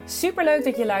Superleuk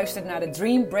dat je luistert naar de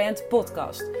Dream Brand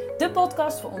Podcast. De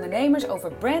podcast voor ondernemers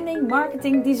over branding,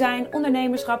 marketing, design,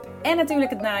 ondernemerschap en natuurlijk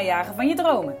het najagen van je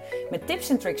dromen. Met tips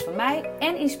en tricks van mij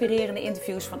en inspirerende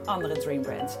interviews van andere Dream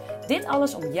Brands. Dit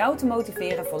alles om jou te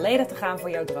motiveren volledig te gaan voor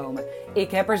jouw dromen.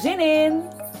 Ik heb er zin in!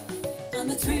 I'm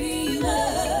a dreamer.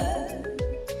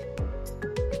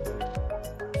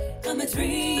 I'm a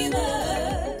dreamer.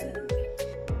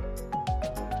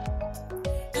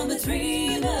 I'm a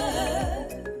dreamer.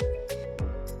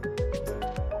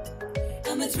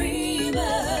 I'm a dreamer.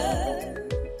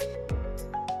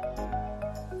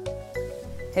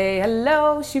 Hey,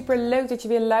 hallo! Superleuk dat je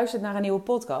weer luistert naar een nieuwe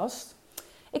podcast.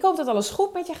 Ik hoop dat alles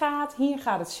goed met je gaat. Hier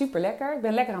gaat het super lekker. Ik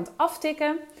ben lekker aan het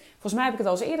aftikken. Volgens mij heb ik het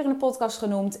al eens eerder in de podcast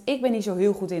genoemd. Ik ben niet zo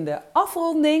heel goed in de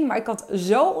afronding. Maar ik had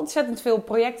zo ontzettend veel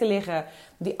projecten liggen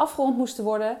die afgerond moesten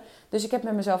worden. Dus ik heb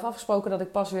met mezelf afgesproken dat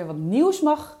ik pas weer wat nieuws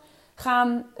mag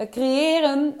gaan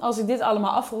creëren als ik dit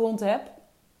allemaal afgerond heb.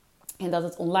 En dat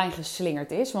het online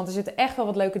geslingerd is. Want er zitten echt wel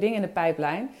wat leuke dingen in de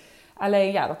pijplijn.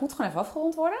 Alleen ja, dat moet gewoon even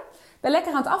afgerond worden. Ik ben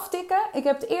lekker aan het aftikken. Ik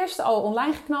heb het eerste al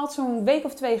online geknald, zo'n week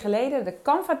of 2 geleden. De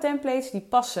Canva templates, die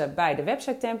passen bij de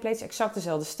website templates. Exact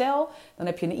dezelfde stijl. Dan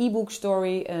heb je een e-book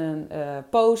story, een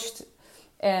post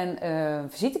en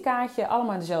een visitekaartje.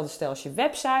 Allemaal in dezelfde stijl als je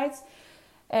website.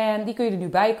 En die kun je er nu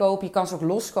bij kopen. Je kan ze ook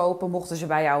loskopen, mochten ze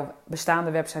bij jouw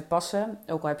bestaande website passen.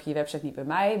 Ook al heb je je website niet bij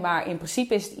mij. Maar in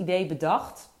principe is het idee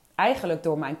bedacht, eigenlijk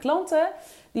door mijn klanten.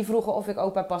 Die vroegen of ik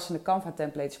ook bij passende Canva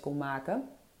templates kon maken.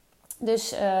 Dus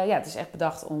ja, het is echt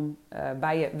bedacht om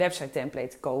bij je website template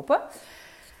te kopen.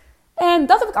 En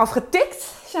dat heb ik afgetikt.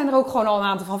 Er zijn er ook gewoon al een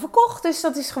aantal van verkocht. Dus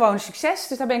dat is gewoon een succes.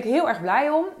 Dus daar ben ik heel erg blij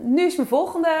om. Nu is mijn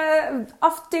volgende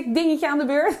aftik dingetje aan de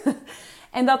beurt.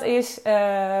 En dat is,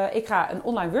 ik ga een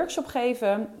online workshop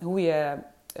geven. Hoe je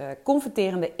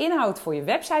converterende inhoud voor je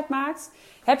website maakt.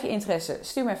 Heb je interesse?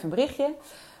 Stuur me even een berichtje.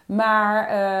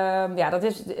 Maar ja, dat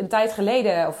is een tijd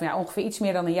geleden, of ja, ongeveer iets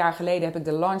meer dan een jaar geleden, heb ik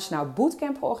de Launch Now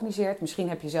Bootcamp georganiseerd. Misschien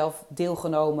heb je zelf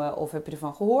deelgenomen of heb je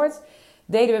ervan gehoord.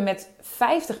 Deden we met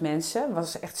 50 mensen. Er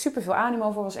was echt super veel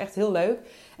animo voor, was echt heel leuk.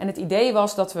 En het idee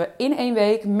was dat we in 1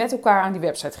 week met elkaar aan die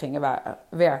website gingen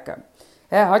werken.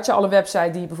 Had je al een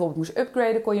website die je bijvoorbeeld moest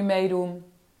upgraden, kon je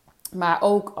meedoen. Maar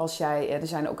ook als er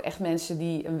zijn ook echt mensen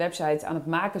die een website aan het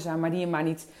maken zijn, maar die je maar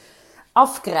niet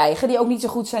afkrijgen, die ook niet zo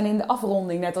goed zijn in de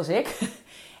afronding, net als ik.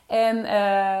 En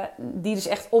die dus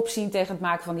echt opzien tegen het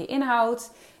maken van die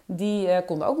inhoud. Die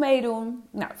konden ook meedoen.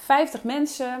 Nou, 50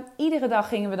 mensen. Iedere dag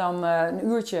gingen we dan een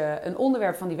uurtje een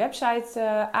onderwerp van die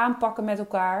website aanpakken met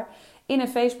elkaar. In een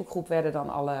Facebookgroep werden dan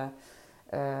alle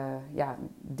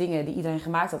dingen die iedereen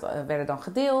gemaakt had, werden dan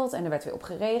gedeeld. En er werd weer op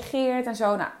gereageerd en zo.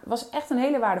 Nou, het was echt een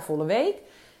hele waardevolle week.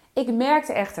 Ik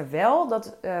merkte echter wel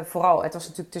dat vooral, het was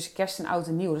natuurlijk tussen kerst en oud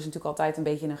en nieuw. Dat is natuurlijk altijd een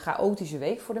beetje een chaotische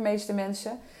week voor de meeste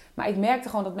mensen. Maar ik merkte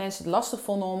gewoon dat mensen het lastig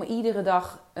vonden om iedere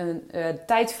dag een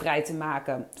tijd vrij te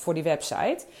maken voor die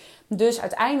website. Dus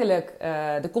uiteindelijk,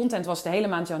 de content was de hele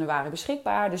maand januari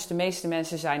beschikbaar. Dus de meeste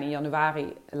mensen zijn in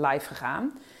januari live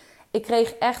gegaan. Ik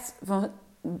kreeg echt van,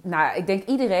 nou, ik denk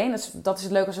iedereen, dat is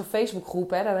het leuke als zo'n Facebookgroep,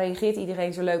 hè, daar reageert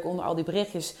iedereen zo leuk onder al die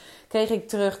berichtjes. Kreeg ik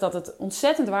terug dat het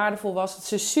ontzettend waardevol was, dat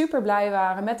ze super blij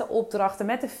waren met de opdrachten,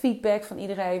 met de feedback van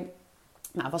iedereen.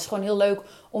 Nou, het was gewoon heel leuk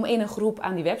om in een groep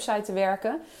aan die website te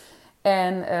werken.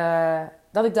 En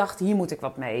dat ik dacht, hier moet ik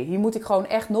wat mee. Hier moet ik gewoon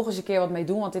echt nog eens een keer wat mee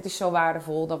doen, want dit is zo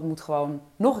waardevol. Dat moet gewoon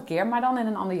nog een keer, maar dan in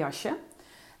een ander jasje.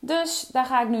 Dus daar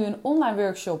ga ik nu een online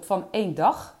workshop van 1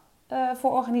 dag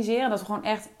voor organiseren. Dat we gewoon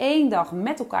echt 1 dag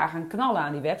met elkaar gaan knallen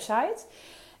aan die website.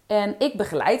 En ik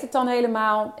begeleid het dan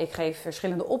helemaal. Ik geef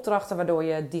verschillende opdrachten, waardoor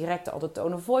je direct al de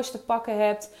tone of voice te pakken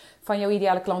hebt van jouw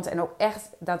ideale klanten. En ook echt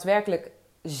daadwerkelijk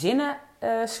zinnen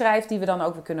schrijft die we dan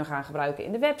ook weer kunnen gaan gebruiken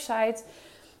in de website.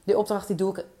 Die opdracht die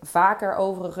doe ik vaker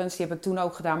overigens. Die heb ik toen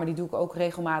ook gedaan, maar die doe ik ook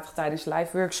regelmatig tijdens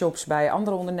live workshops bij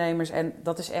andere ondernemers. En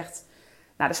dat is echt,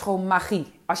 nou, dat is gewoon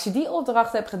magie. Als je die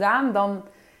opdracht hebt gedaan,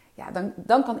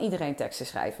 dan kan iedereen teksten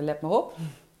schrijven. Let maar op.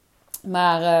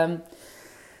 Maar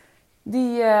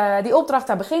die opdracht,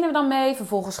 daar beginnen we dan mee.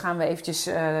 Vervolgens gaan we eventjes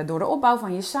door de opbouw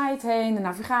van je site heen. De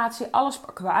navigatie, alles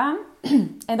pakken we aan.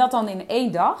 En dat dan in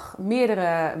 1 dag.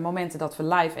 Meerdere momenten dat we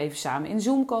live even samen in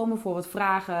Zoom komen voor wat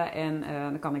vragen. En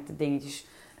dan kan ik de dingetjes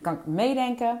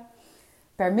meedenken.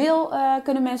 Per mail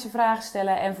kunnen mensen vragen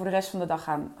stellen. En voor de rest van de dag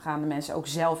gaan de mensen ook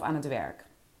zelf aan het werk.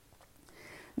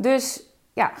 Dus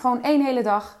ja, gewoon 1 hele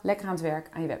dag lekker aan het werk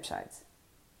aan je website.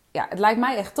 Ja, het lijkt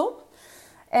mij echt top.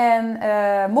 En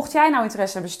mocht jij nou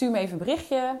interesse hebben, stuur me even een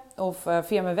berichtje. Of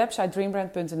via mijn website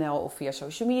dreambrand.nl of via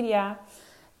social media.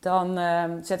 Dan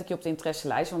zet ik je op de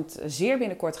interesselijst. Want zeer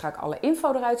binnenkort ga ik alle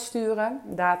info eruit sturen.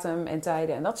 Datum en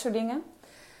tijden en dat soort dingen.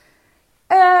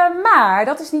 Maar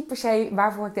dat is niet per se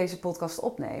waarvoor ik deze podcast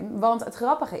opneem. Want het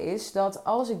grappige is dat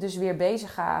als ik dus weer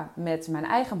bezig ga met mijn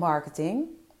eigen marketing,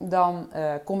 dan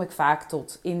kom ik vaak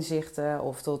tot inzichten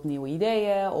of tot nieuwe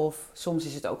ideeën. Of soms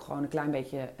is het ook gewoon een klein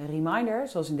beetje een reminder,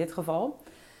 zoals in dit geval.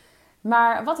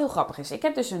 Maar wat heel grappig is, ik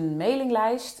heb dus een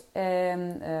mailinglijst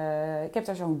en ik heb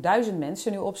daar zo'n 1000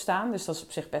 mensen nu op staan. Dus dat is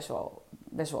op zich best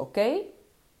wel oké.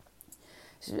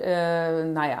 Dus,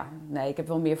 nee, ik heb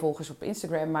wel meer volgers op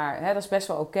Instagram, maar dat is best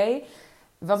wel oké.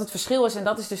 Wat het verschil is, en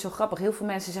dat is dus zo grappig. Heel veel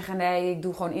mensen zeggen, nee, ik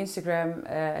doe gewoon Instagram.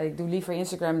 Ik doe liever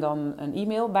Instagram dan een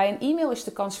e-mail. Bij een e-mail is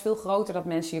de kans veel groter dat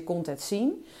mensen je content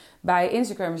zien. Bij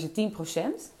Instagram is het 10%.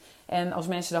 En als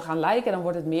mensen dan gaan liken, dan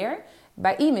wordt het meer.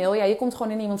 Bij e-mail, je komt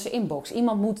gewoon in iemands inbox.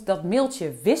 Iemand moet dat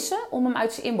mailtje wissen om hem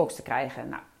uit zijn inbox te krijgen.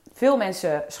 Nou, veel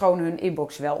mensen schonen hun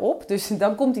inbox wel op, dus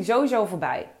dan komt hij sowieso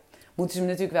voorbij. Moeten ze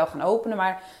hem natuurlijk wel gaan openen,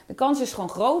 maar de kans is gewoon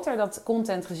groter dat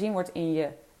content gezien wordt in je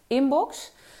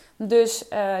inbox. Dus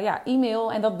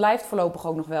e-mail, en dat blijft voorlopig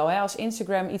ook nog wel. Hè. Als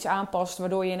Instagram iets aanpast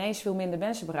waardoor je ineens veel minder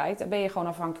mensen bereikt, dan ben je gewoon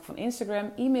afhankelijk van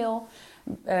Instagram. E-mail,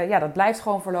 dat blijft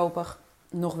gewoon voorlopig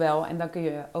nog wel en dan kun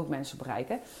je ook mensen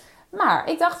bereiken. Maar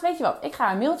ik dacht, weet je wat, ik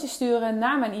ga een mailtje sturen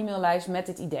naar mijn e-maillijst met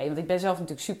dit idee. Want ik ben zelf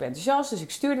natuurlijk super enthousiast, dus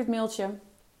ik stuur dit mailtje.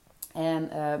 En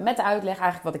met de uitleg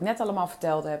eigenlijk wat ik net allemaal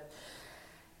verteld heb.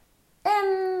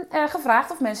 En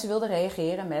gevraagd of mensen wilden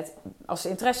reageren als ze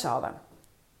interesse hadden.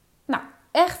 Nou,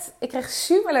 echt, ik kreeg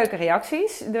superleuke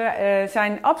reacties. Er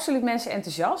zijn absoluut mensen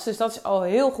enthousiast, dus dat is al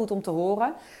heel goed om te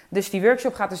horen. Dus die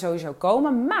workshop gaat er sowieso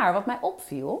komen. Maar wat mij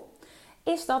opviel,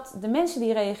 is dat de mensen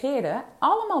die reageerden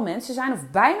allemaal mensen zijn, of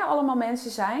bijna allemaal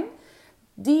mensen zijn,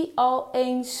 die al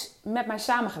eens met mij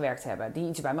samengewerkt hebben. Die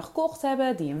iets bij me gekocht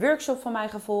hebben, die een workshop van mij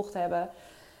gevolgd hebben.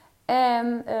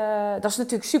 En dat is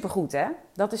natuurlijk supergoed, hè?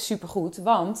 Dat is supergoed,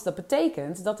 want dat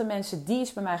betekent dat de mensen die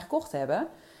iets bij mij gekocht hebben,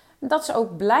 dat ze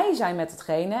ook blij zijn met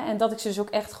hetgene en dat ik ze dus ook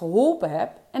echt geholpen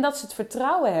heb. En dat ze het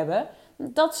vertrouwen hebben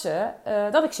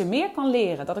dat ik ze meer kan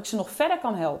leren, dat ik ze nog verder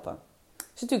kan helpen. Dat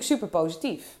is natuurlijk super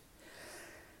positief.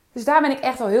 Dus daar ben ik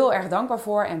echt wel heel erg dankbaar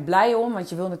voor en blij om. Want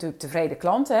je wil natuurlijk tevreden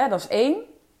klanten, hè? Dat is 1.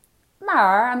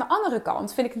 Maar aan de andere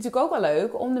kant vind ik het natuurlijk ook wel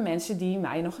leuk om de mensen die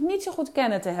mij nog niet zo goed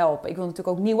kennen te helpen. Ik wil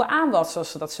natuurlijk ook nieuwe aanwas,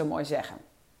 zoals ze dat zo mooi zeggen.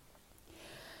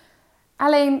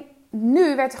 Alleen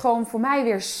nu werd gewoon voor mij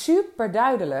weer super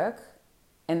duidelijk.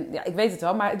 En ja, ik weet het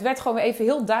wel, maar het werd gewoon weer even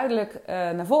heel duidelijk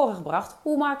naar voren gebracht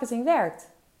hoe marketing werkt.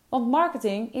 Want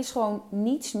marketing is gewoon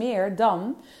niets meer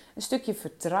dan een stukje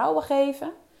vertrouwen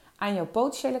geven aan jouw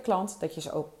potentiële klant, dat je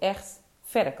ze ook echt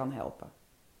verder kan helpen.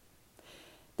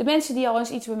 De mensen die al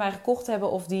eens iets bij mij gekocht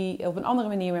hebben of die op een andere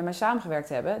manier met mij samengewerkt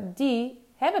hebben, die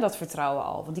hebben dat vertrouwen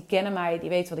al. Want die kennen mij, die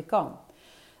weten wat ik kan.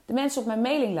 De mensen op mijn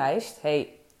mailinglijst,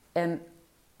 en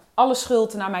alle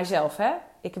schuld naar mijzelf. Hè?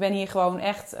 Ik ben hier gewoon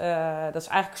echt, dat is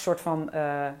eigenlijk een soort van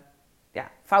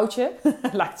foutje.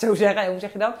 Laat ik het zo zeggen, hoe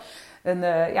zeg je dat?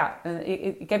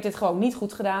 Ik heb dit gewoon niet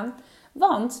goed gedaan.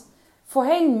 Want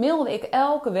voorheen mailde ik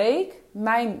elke week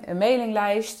mijn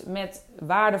mailinglijst met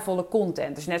waardevolle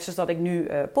content. Dus net zoals dat ik nu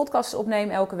podcasts opneem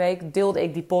elke week, deelde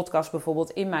ik die podcast bijvoorbeeld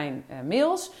in mijn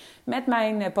mails met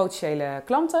mijn potentiële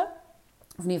klanten.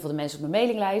 Of in ieder geval de mensen op mijn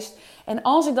mailinglijst. En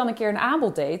als ik dan een keer een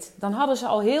aanbod deed, dan hadden ze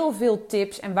al heel veel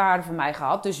tips en waarden van mij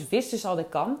gehad. Dus wisten ze al dat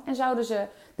ik kan. En zouden ze,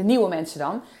 de nieuwe mensen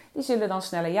dan, die zullen dan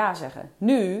sneller ja zeggen.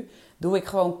 Nu doe ik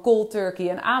gewoon cold turkey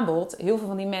een aanbod. Heel veel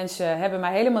van die mensen hebben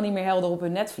mij helemaal niet meer helder op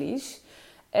hun netvlies.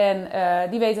 En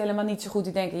die weten helemaal niet zo goed.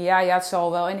 Die denken, ja, het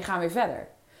zal wel. En die gaan weer verder.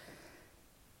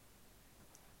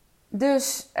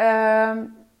 Dus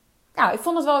ik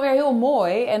vond het wel weer heel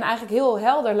mooi. En eigenlijk heel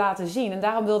helder laten zien. En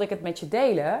daarom wilde ik het met je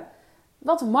delen.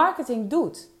 Wat marketing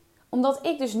doet. Omdat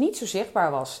ik dus niet zo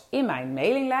zichtbaar was in mijn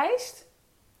mailinglijst.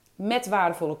 Met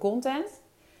waardevolle content.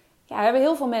 Ja, hebben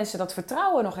heel veel mensen dat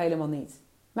vertrouwen nog helemaal niet.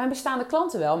 Mijn bestaande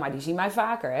klanten wel, maar die zien mij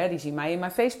vaker. Hè? Die zien mij in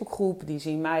mijn Facebookgroep. Die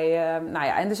zien mij...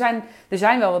 en er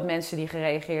zijn wel wat mensen die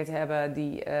gereageerd hebben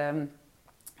die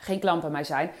geen klant bij mij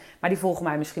zijn. Maar die volgen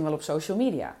mij misschien wel op social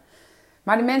media.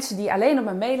 Maar de mensen die alleen op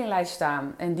mijn mailinglijst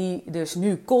staan en die dus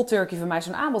nu cold turkey van mij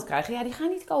zo'n aanbod krijgen, ja, die gaan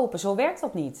niet kopen. Zo werkt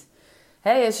dat niet.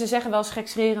 Ze zeggen wel eens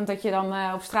gekscherend dat je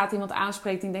dan op straat iemand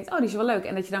aanspreekt en denkt, oh, die is wel leuk.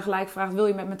 En dat je dan gelijk vraagt, wil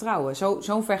je met me trouwen?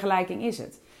 Zo'n vergelijking is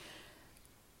het.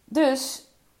 Dus,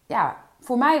 ja,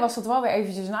 voor mij was dat wel weer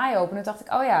eventjes een eye-opener. Toen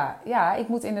dacht ik, ik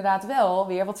moet inderdaad wel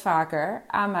weer wat vaker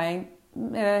aan mijn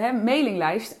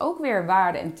mailinglijst ook weer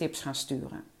waarden en tips gaan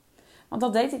sturen. Want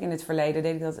dat deed ik in het verleden,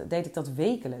 deed ik dat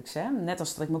wekelijks. Hè? Net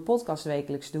als dat ik mijn podcast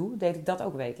wekelijks doe, deed ik dat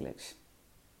ook wekelijks.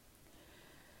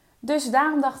 Dus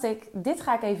daarom dacht ik, dit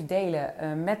ga ik even delen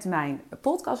met mijn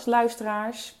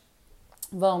podcastluisteraars.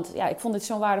 Want ja, ik vond dit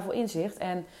zo'n waardevol inzicht.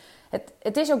 En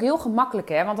Het is ook heel gemakkelijk,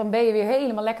 hè? Want dan ben je weer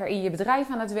helemaal lekker in je bedrijf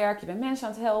aan het werk. Je bent mensen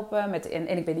aan het helpen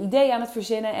en ik ben ideeën aan het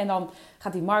verzinnen. En dan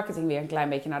gaat die marketing weer een klein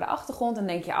beetje naar de achtergrond. En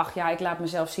dan denk je, ach ja, ik laat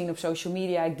mezelf zien op social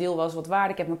media. Ik deel wel eens wat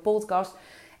waarde, ik heb mijn podcast.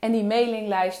 En die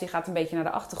mailinglijst die gaat een beetje naar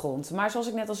de achtergrond. Maar zoals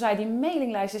ik net al zei, die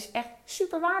mailinglijst is echt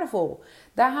super waardevol.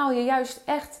 Daar haal je juist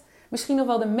echt misschien nog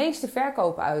wel de meeste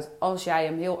verkopen uit als jij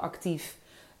hem heel actief,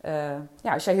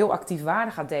 als jij heel actief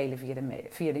waarde gaat delen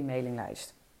via die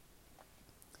mailinglijst.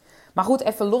 Maar goed,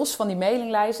 even los van die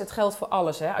mailinglijst, het geldt voor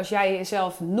alles. Hè? Als jij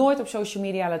jezelf nooit op social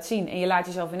media laat zien en je laat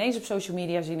jezelf ineens op social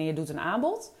media zien en je doet een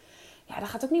aanbod, ja, dan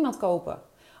gaat ook niemand kopen.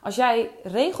 Als jij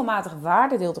regelmatig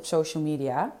waarde deelt op social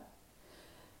media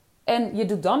en je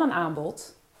doet dan een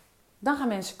aanbod, dan gaan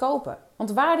mensen kopen.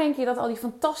 Want waar denk je dat al die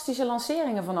fantastische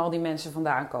lanceringen van al die mensen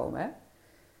vandaan komen?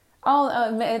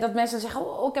 Hè? Dat mensen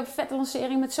zeggen, oh, ik heb een vette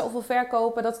lancering met zoveel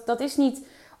verkopen.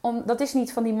 Dat is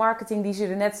niet van die marketing die ze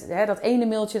er net, hè, dat ene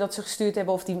mailtje dat ze gestuurd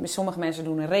hebben. Of sommige mensen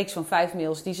doen een reeks van 5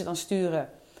 mails die ze dan sturen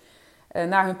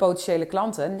naar hun potentiële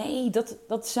klanten. Nee,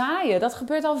 dat zaaien, dat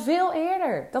gebeurt al veel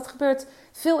eerder. Dat gebeurt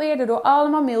veel eerder door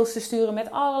allemaal mails te sturen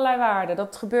met allerlei waarden.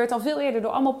 Dat gebeurt al veel eerder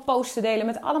door allemaal posts te delen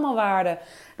met allemaal waarden.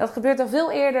 Dat gebeurt al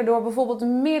veel eerder door bijvoorbeeld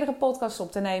meerdere podcasts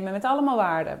op te nemen met allemaal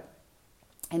waarden.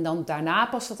 En dan daarna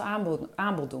pas dat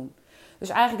aanbod doen. Dus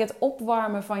eigenlijk het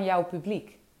opwarmen van jouw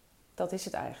publiek. Dat is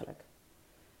het eigenlijk.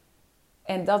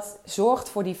 En dat zorgt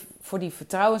voor die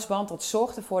vertrouwensband. Dat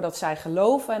zorgt ervoor dat zij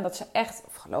geloven. En dat ze echt,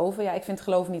 of geloven, ja, ik vind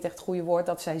geloven niet echt het goede woord.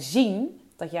 Dat zij zien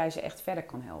dat jij ze echt verder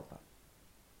kan helpen.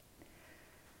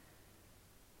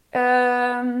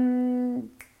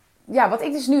 Wat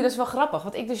ik dus nu, dat is wel grappig.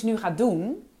 Wat ik dus nu ga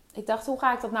doen. Ik dacht, hoe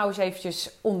ga ik dat nou eens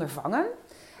eventjes ondervangen?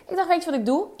 Ik dacht, weet je wat ik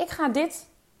doe? Ik ga dit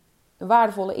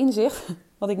waardevolle inzicht,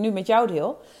 wat ik nu met jou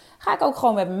deel, ga ik ook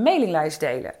gewoon met mijn mailinglijst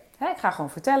delen. Ik ga gewoon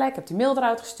vertellen, ik heb die mail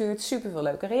eruit gestuurd, super veel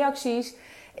leuke reacties.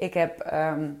 Ik heb,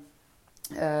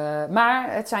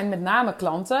 maar het zijn met name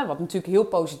klanten, wat natuurlijk heel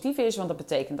positief is, want dat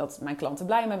betekent dat mijn klanten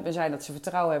blij met me zijn, dat ze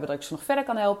vertrouwen hebben dat ik ze nog verder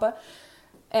kan helpen.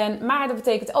 Maar dat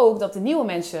betekent ook dat de nieuwe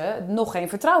mensen nog geen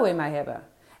vertrouwen in mij hebben.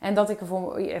 En dat ik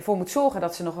ervoor moet zorgen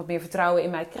dat ze nog wat meer vertrouwen in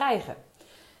mij krijgen.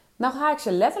 Nou ga ik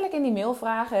ze letterlijk in die mail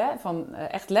vragen,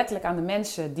 echt letterlijk aan de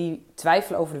mensen die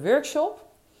twijfelen over de workshop,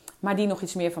 maar die nog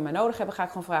iets meer van mij nodig hebben, ga ik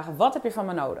gewoon vragen, wat heb je van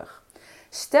me nodig?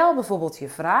 Stel bijvoorbeeld je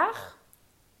vraag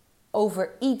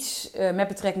over iets met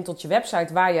betrekking tot je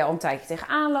website waar je al een tijdje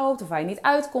tegenaan loopt of waar je niet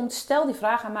uitkomt. Stel die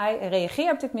vraag aan mij,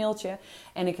 reageer op dit mailtje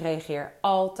en ik reageer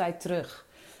altijd terug.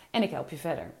 En ik help je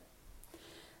verder.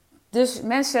 Dus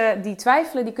mensen die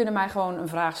twijfelen, die kunnen mij gewoon een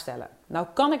vraag stellen. Nou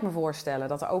kan ik me voorstellen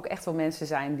dat er ook echt wel mensen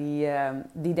zijn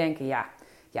die denken, ja,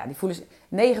 die voelen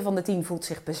 9 van de 10 voelt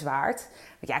zich bezwaard.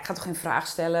 Want ik ga toch geen vraag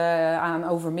stellen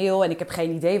over mail en ik heb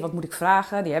geen idee, wat moet ik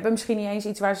vragen? Die hebben misschien niet eens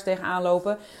iets waar ze tegenaan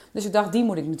lopen. Dus ik dacht, die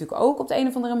moet ik natuurlijk ook op de een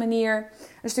of andere manier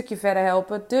een stukje verder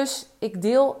helpen. Dus ik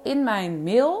deel in mijn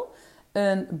mail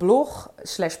een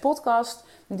blog/podcast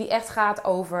die echt gaat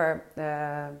over,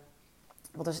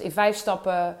 in 5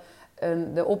 stappen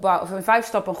de opbouw, of in 5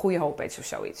 stappen een goede homepage of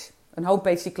zoiets. Een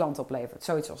homepage die klanten oplevert,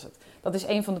 zoiets was het. Dat is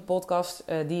een van de podcasts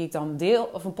die ik dan deel,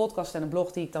 of een podcast en een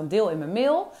blog die ik dan deel in mijn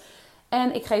mail.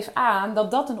 En ik geef aan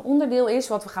dat dat een onderdeel is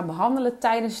wat we gaan behandelen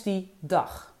tijdens die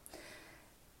dag.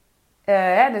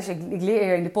 Dus ik leer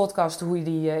je in de podcast hoe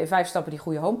je in 5 stappen die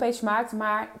goede homepage maakt.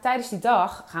 Maar tijdens die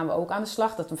dag gaan we ook aan de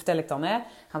slag, dat vertel ik dan,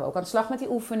 gaan we ook aan de slag met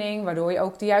die oefening, waardoor je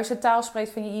ook de juiste taal spreekt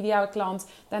van je ideale klant.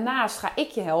 Daarnaast ga ik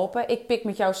je helpen. Ik pik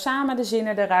met jou samen de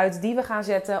zinnen eruit die we gaan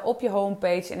zetten op je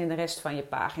homepage en in de rest van je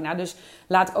pagina. Dus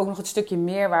laat ik ook nog het stukje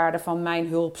meerwaarde van mijn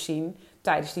hulp zien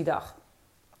tijdens die dag.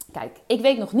 Kijk, ik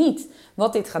weet nog niet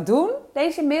wat dit gaat doen,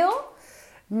 deze mail.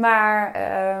 Maar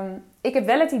ik heb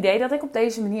wel het idee dat ik op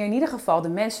deze manier in ieder geval de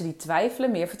mensen die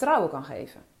twijfelen meer vertrouwen kan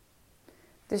geven.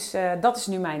 Dus dat is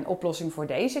nu mijn oplossing voor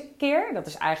deze keer. Dat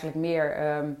is eigenlijk meer,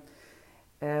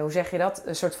 hoe zeg je dat?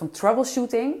 Een soort van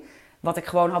troubleshooting. Wat ik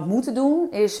gewoon had moeten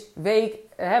doen is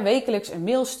wekelijks een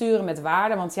mail sturen met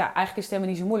waarde. Want ja, eigenlijk is het helemaal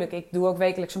niet zo moeilijk. Ik doe ook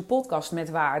wekelijks een podcast met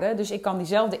waarde. Dus ik kan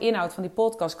diezelfde inhoud van die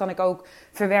podcast kan ik ook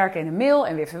verwerken in een mail.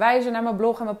 En weer verwijzen naar mijn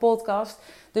blog en mijn podcast.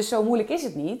 Dus zo moeilijk is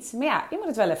het niet. Maar ja, je moet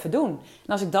het wel even doen.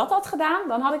 En als ik dat had gedaan,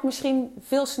 dan had ik misschien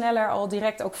veel sneller al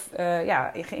direct ook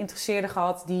geïnteresseerden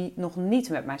gehad die nog niet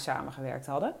met mij samengewerkt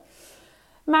hadden.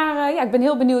 Maar ik ben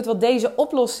heel benieuwd wat deze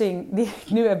oplossing die ik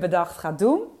nu heb bedacht gaat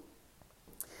doen.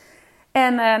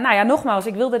 En nogmaals,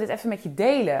 ik wilde dit even met je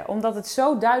delen. Omdat het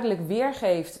zo duidelijk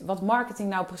weergeeft wat marketing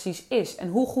nou precies is. En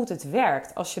hoe goed het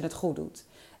werkt als je het goed doet.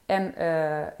 En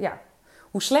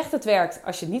hoe slecht het werkt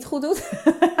als je het niet goed doet.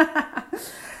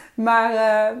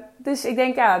 Maar, dus ik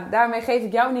denk, daarmee geef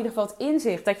ik jou in ieder geval het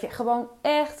inzicht. Dat je gewoon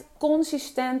echt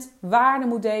consistent waarde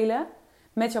moet delen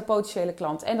met jouw potentiële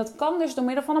klant. En dat kan dus door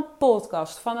middel van een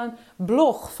podcast, van een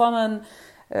blog, van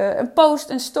een post,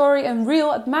 een story, een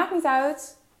reel. Het maakt niet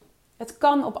uit. Het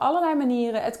kan op allerlei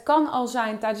manieren. Het kan al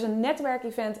zijn tijdens een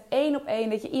netwerkevent 1-op-1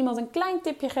 dat je iemand een klein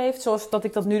tipje geeft. Zoals dat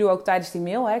ik dat nu doe ook tijdens die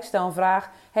mail. Hè. Ik stel een vraag.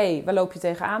 Hey, waar loop je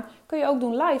tegenaan? Kun je ook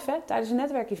doen live, hè? Tijdens een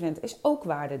netwerkevent. Is ook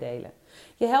waarde delen.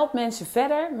 Je helpt mensen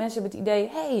verder. Mensen hebben het idee,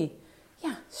 hey, ja,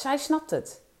 zij snapt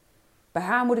het. Bij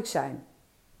haar moet ik zijn.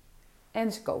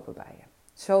 En ze kopen bij je.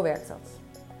 Zo werkt dat.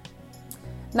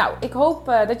 Nou, ik hoop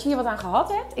dat je hier wat aan gehad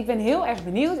hebt. Ik ben heel erg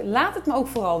benieuwd. Laat het me ook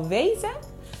vooral weten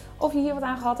of je hier wat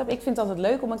aan gehad hebt. Ik vind het altijd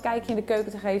leuk om een kijkje in de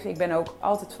keuken te geven. Ik ben ook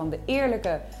altijd van de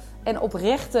eerlijke en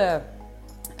oprechte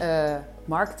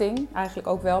marketing. Eigenlijk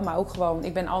ook wel, maar ook gewoon,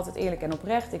 ik ben altijd eerlijk en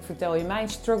oprecht. Ik vertel je mijn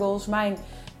struggles, mijn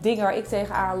dingen waar ik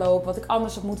tegenaan loop, wat ik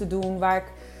anders had moeten doen, waar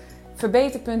ik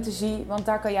verbeterpunten zie. Want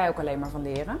daar kan jij ook alleen maar van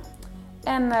leren.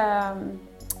 En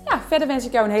verder wens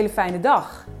ik jou een hele fijne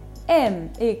dag.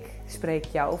 En ik spreek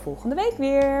jou volgende week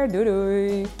weer. Doei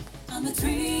doei. I'm a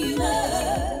dreamer.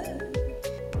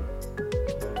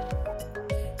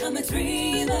 I'm a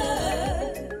dreamer.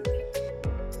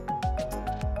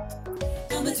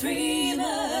 I'm a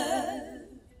dreamer.